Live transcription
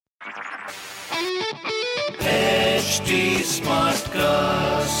HT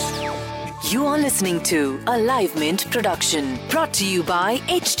Smartcast. You are listening to a Live Mint production brought to you by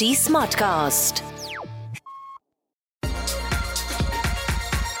HT Smartcast.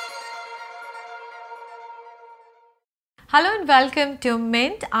 Hello and welcome to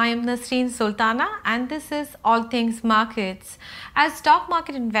Mint. I am Nasreen Sultana and this is All Things Markets. As stock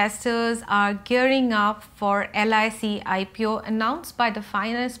market investors are gearing up for LIC IPO announced by the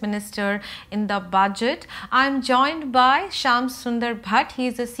Finance Minister in the budget, I am joined by Shyam Sundar Bhatt. He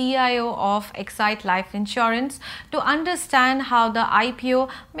is the CIO of Exide Life Insurance to understand how the IPO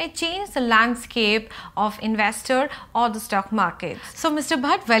may change the landscape of investor or the stock market. So Mr.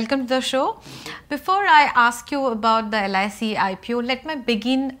 Bhatt, welcome to the show. Before I ask you about the LIC IPO, let me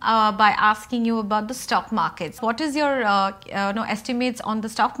begin by asking you about the stock markets. What is your estimates on the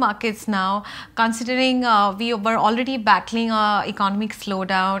stock markets now, considering we were already battling an economic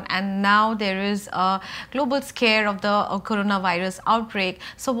slowdown and now there is a global scare of the coronavirus outbreak.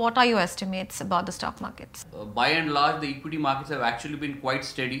 So what are your estimates about the stock markets? By and large, the equity markets have actually been quite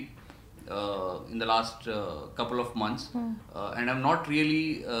steady in the last couple of months and have not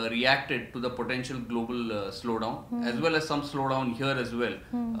really reacted to the potential global slowdown, as well as some slowdown here as well,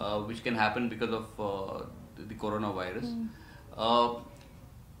 which can happen because of the coronavirus.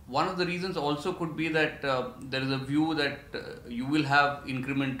 One of the reasons also could be that there is a view that you will have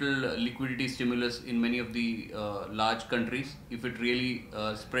incremental liquidity stimulus in many of the large countries if it really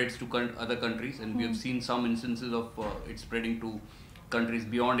spreads to other countries, and we have seen some instances of it spreading to countries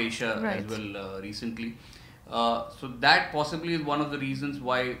beyond Asia as well recently. So that possibly is one of the reasons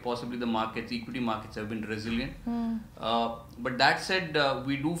why possibly the equity markets have been resilient. But that said,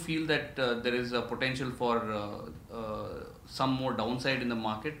 we do feel that there is a potential for some more downside in the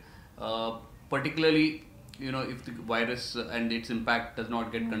market, particularly if the virus and its impact does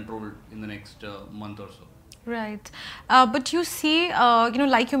not get controlled in the next month or so. Right. But you see,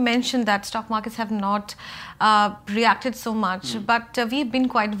 like you mentioned that stock markets have not reacted so much, but we've been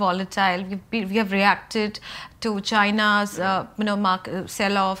quite volatile. We have reacted to China's market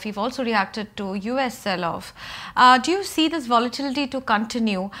sell-off. We've also reacted to US sell-off. Do you see this volatility to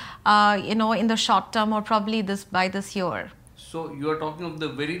continue, in the short term or probably by this year? So you are talking of the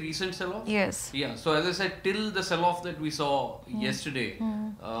very recent sell-off? Yes. Yeah. So as I said, till the sell-off that we saw yesterday,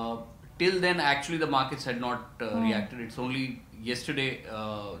 till then actually the markets had not reacted. It's only yesterday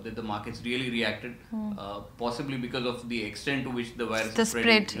that the markets really reacted, possibly because of the extent to which the virus is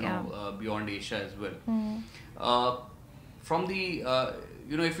spreading beyond Asia as well. From the,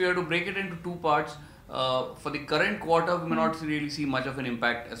 if you have to break it into two parts, for the current quarter, we may not really see much of an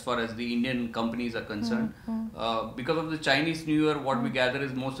impact as far as the Indian companies are concerned. Because of the Chinese New Year, what we gather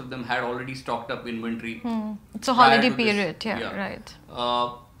is most of them had already stocked up inventory. It's a holiday period, right.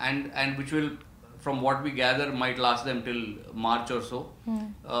 And which will, from what we gather, might last them till March or so.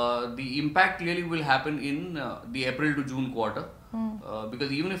 The impact clearly will happen in the April to June quarter.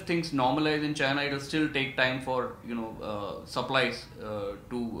 Because even if things normalize in China, it will still take time for supplies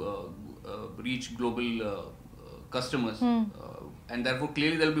to reach global customers, and therefore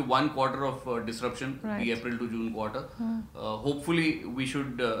clearly there will be one quarter of disruption, the April to June quarter. Hopefully, it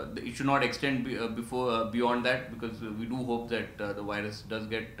should not extend beyond that, because we do hope that the virus does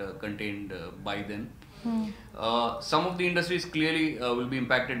get contained by then. Some of the industries clearly will be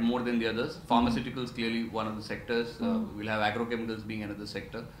impacted more than the others. Pharmaceuticals clearly one of the sectors. We'll have agrochemicals being another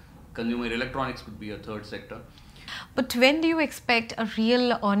sector. Consumer electronics could be a third sector. But when do you expect a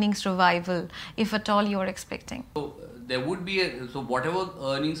real earnings revival, if at all you are expecting? So there would be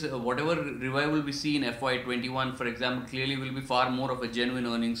whatever revival we see in FY21, for example, clearly will be far more of a genuine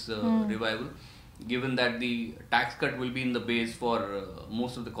earnings revival, given that the tax cut will be in the base for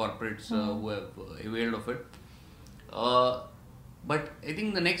most of the corporates who have availed of it. But I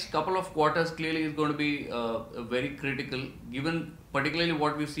think the next couple of quarters clearly is going to be very critical, given particularly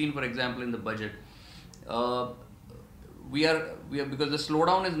what we've seen, for example, in the budget. We are because the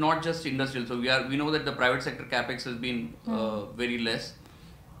slowdown is not just industrial. So we know that the private sector capex has been very less.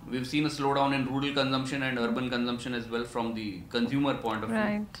 We've seen a slowdown in rural consumption and urban consumption as well from the consumer point of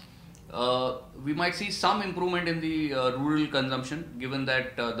view. We might see some improvement in the rural consumption, given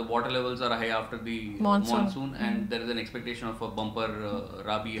that the water levels are high after the monsoon and there is an expectation of a bumper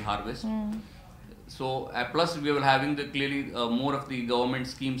Rabi harvest. So plus we will having clearly more of the government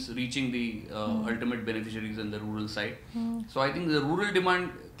schemes reaching the ultimate beneficiaries in the rural side. So I think the rural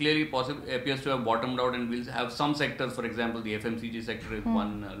demand clearly appears to have bottomed out, and we'll have some sectors, for example, the FMCG sector is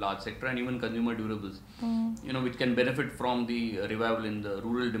one large sector, and even consumer durables, which can benefit from the revival in the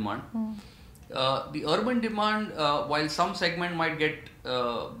rural demand. The urban demand, while some segment might get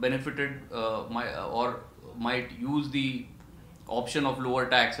benefited or might use the option of lower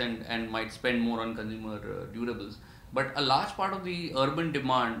tax and might spend more on consumer durables. But a large part of the urban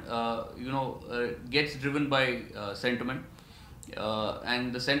demand, gets driven by sentiment.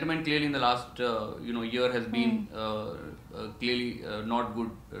 And the sentiment clearly in the last year has been clearly not good,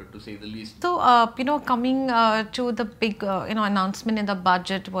 to say the least. So coming to the big announcement in the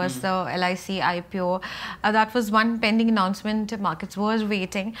budget was the LIC IPO. That was one pending announcement markets were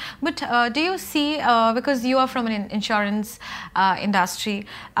waiting. But do you see, because you are from an insurance industry,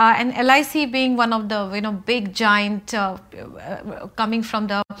 and LIC being one of the big giant coming from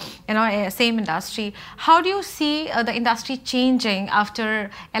the same industry, how do you see the industry changing after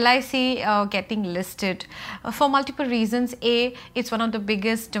LIC getting listed? For multiple reasons. A, it's one of the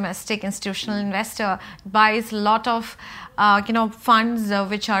biggest domestic institutional investor, buys a lot of funds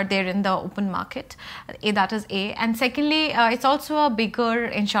which are there in the open market. That is A. And secondly, it's also a bigger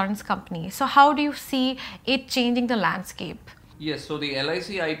insurance company. So how do you see it changing the landscape? Yes, so the LIC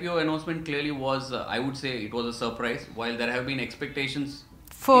IPO announcement clearly was, I would say, it was a surprise. While there have been expectations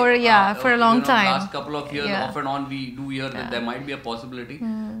for a long time. Last couple of years, off and on, we do hear that there might be a possibility.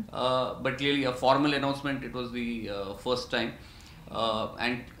 But clearly, a formal announcement, it was the first time.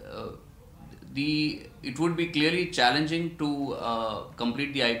 It would be clearly challenging to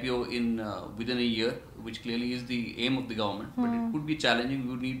complete the IPO in within a year, which clearly is the aim of the government. But it could be challenging.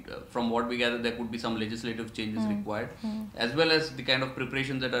 We would need, from what we gather, there could be some legislative changes required, as well as the kind of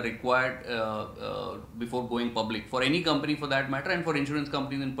preparations that are required before going public for any company, for that matter, and for insurance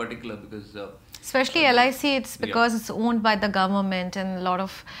companies in particular, because. Especially LIC, it's because it's owned by the government and a lot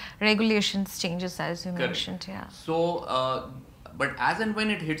of regulations changes, as you mentioned. Yeah. So. But as and when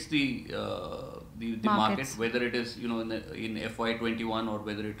it hits the market, whether it is in FY21 or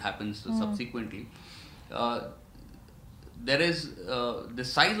whether it happens subsequently, there is the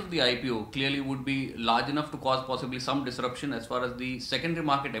size of the IPO clearly would be large enough to cause possibly some disruption as far as the secondary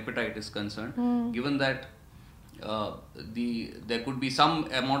market appetite is concerned. Given that there could be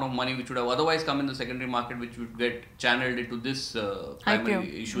some amount of money which would have otherwise come in the secondary market, which would get channeled into this primary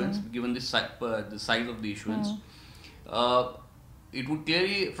IPO issuance, given the size of the issuance. It would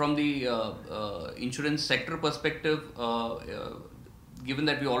clearly, from the insurance sector perspective, given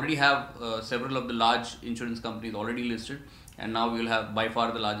that we already have several of the large insurance companies already listed, and now we will have by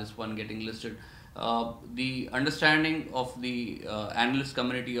far the largest one getting listed, the understanding of the analyst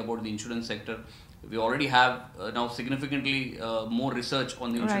community about the insurance sector, we already have now significantly more research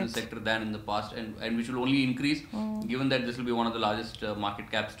on the insurance sector than in the past, and which will only increase given that this will be one of the largest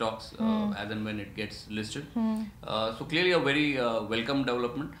market cap stocks as and when it gets listed. So clearly a very welcome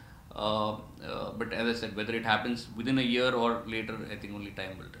development. But as I said, whether it happens within a year or later, I think only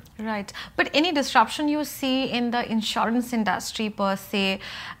time will tell. Right. But any disruption you see in the insurance industry per se,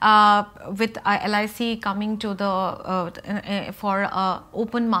 with LIC coming to the for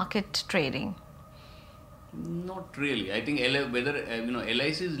open market trading? Not really. I think whether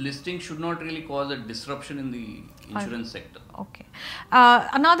LIC's listing should not really cause a disruption in the insurance sector. Okay.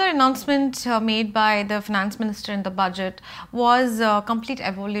 Another announcement made by the finance minister in the budget was complete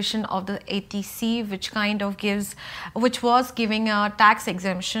abolition of the ATC, which was giving a tax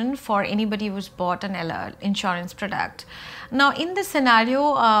exemption for anybody who's bought an insurance product. Now, in this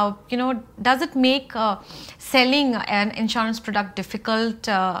scenario, does it make selling an insurance product difficult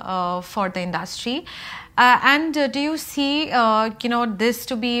for the industry? And do you see, this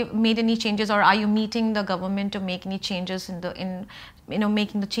to be made any changes, or are you meeting the government to make any changes in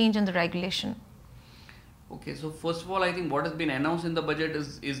making the change in the regulation? Okay, so first of all, I think what has been announced in the budget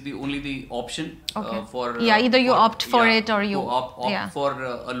is only the option for either you opt for it or you opt for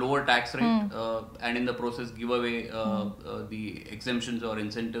a lower tax rate and in the process give away the exemptions or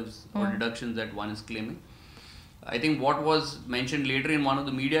incentives or deductions that one is claiming. I think what was mentioned later in one of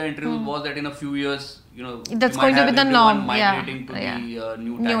the media interviews was that in a few years, that's going to be the norm, migrating to the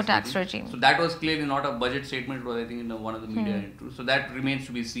new tax regime. So that was clearly not a budget statement. It was, I think, in one of the media interviews. So that remains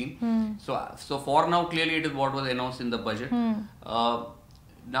to be seen. So for now, clearly it is what was announced in the budget. Now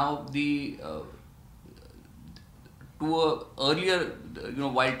earlier,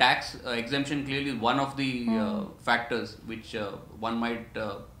 while tax exemption clearly is one of the factors which one might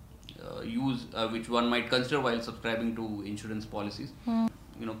use, which one might consider while subscribing to insurance policies.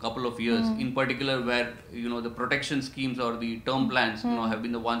 Couple of years in particular where the protection schemes or the term plans have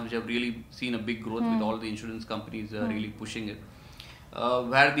been the ones which have really seen a big growth with all the insurance companies really pushing it,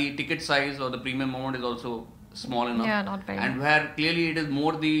 where the ticket size or the premium amount is also small enough, and where clearly it is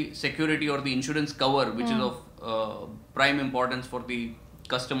more the security or the insurance cover which is of prime importance for the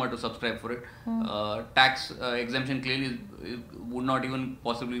customer to subscribe for it. Tax exemption clearly would not even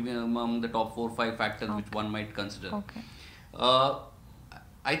possibly be among the top 4 or 5 factors which one might consider. Okay.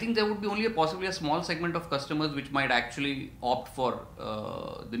 I think there would be only possibly a small segment of customers which might actually opt for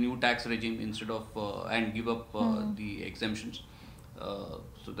the new tax regime instead of and give up the exemptions.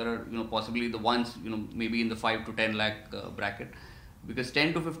 So there are possibly the ones maybe in the 5 to 10 lakh bracket, because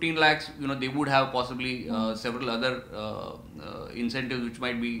 10 to 15 lakhs they would have possibly several other incentives which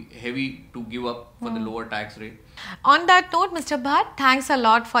might be heavy to give up for the lower tax rate. On that note, Mr. Bhatt, thanks a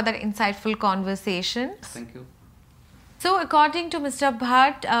lot for that insightful conversation. Thank you. So according to Mr.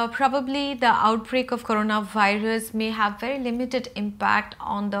 Bhatt, probably the outbreak of coronavirus may have very limited impact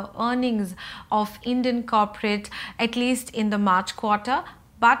on the earnings of Indian corporate, at least in the March quarter.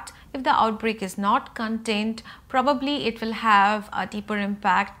 But if the outbreak is not contained, probably it will have a deeper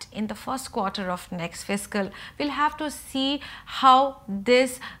impact in the first quarter of next fiscal. We'll have to see how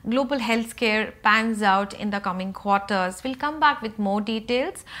this global healthcare pans out in the coming quarters. We'll come back with more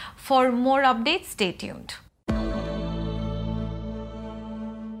details. For more updates, stay tuned.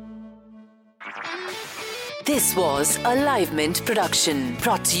 This was a Live Mint production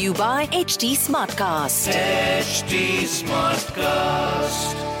brought to you by HT Smartcast. HT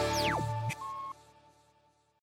Smartcast.